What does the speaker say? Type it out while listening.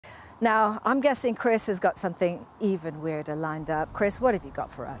Now, I'm guessing Chris has got something even weirder lined up. Chris, what have you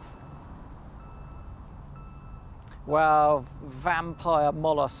got for us? Well, vampire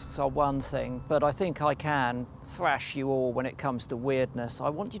mollusks are one thing, but I think I can thrash you all when it comes to weirdness. I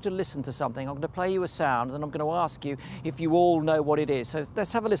want you to listen to something. I'm going to play you a sound, and then I'm going to ask you if you all know what it is. So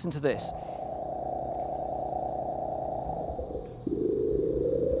let's have a listen to this.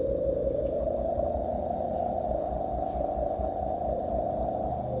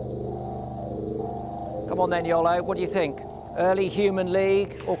 Come on then, Yolo, what do you think? Early human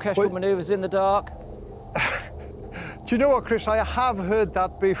league, orchestral manoeuvres in the dark? Do you know what, Chris? I have heard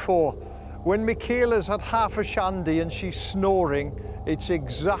that before. When Michaela's had half a shandy and she's snoring, it's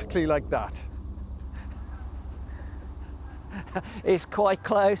exactly like that. It's quite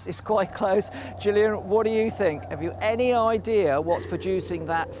close, it's quite close. Gillian, what do you think? Have you any idea what's producing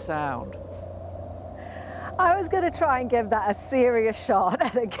that sound? I was going to try and give that a serious shot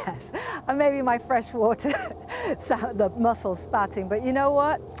at a guess. And maybe my freshwater sound, the mussels spatting. But you know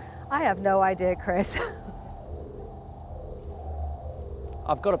what? I have no idea, Chris.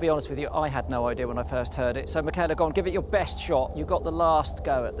 I've got to be honest with you, I had no idea when I first heard it. So, Michaela, go on, give it your best shot. You've got the last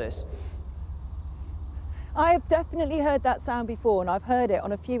go at this. I have definitely heard that sound before, and I've heard it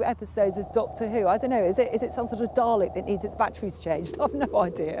on a few episodes of Doctor Who. I don't know, is it some sort of Dalek that needs its batteries changed? I've no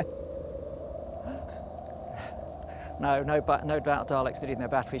idea. No doubt Daleks needing their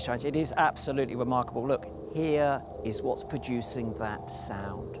batteries changed. It is absolutely remarkable. Look, here is what's producing that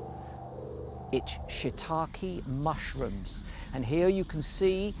sound. It's Shitake mushrooms. And here you can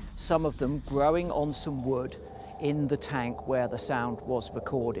see some of them growing on some wood in the tank where the sound was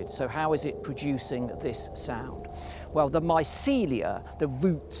recorded. So how is it producing this sound? Well, the mycelia, the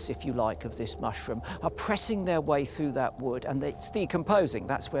roots, if you like, of this mushroom are pressing their way through that wood, and it's decomposing.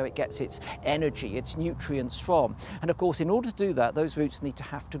 That's where it gets its energy, its nutrients from. And of course, in order to do that, those roots need to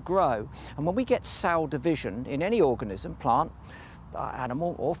have to grow. And when we get cell division in any organism, plant,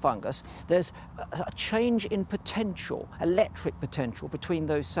 animal or fungus, there's a change in potential, electric potential between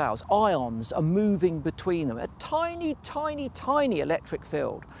those cells. Ions are moving between them, a tiny, tiny, tiny electric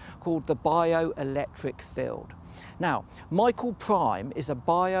field called the bioelectric field. Now, Michael Prime is a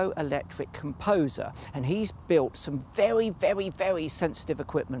bioelectric composer, and he's built some very, very, very sensitive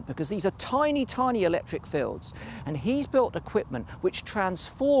equipment because these are tiny, tiny electric fields. And he's built equipment which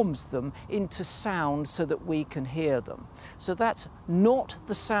transforms them into sound so that we can hear them. So that's not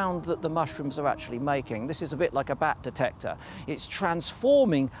the sound that the mushrooms are actually making. This is a bit like a bat detector. It's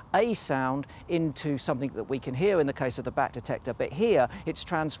transforming a sound into something that we can hear in the case of the bat detector, but here it's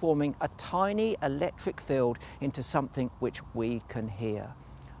transforming a tiny electric field into something which we can hear.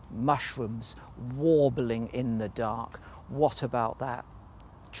 Mushrooms warbling in the dark. What about that?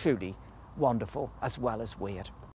 Truly wonderful as well as weird.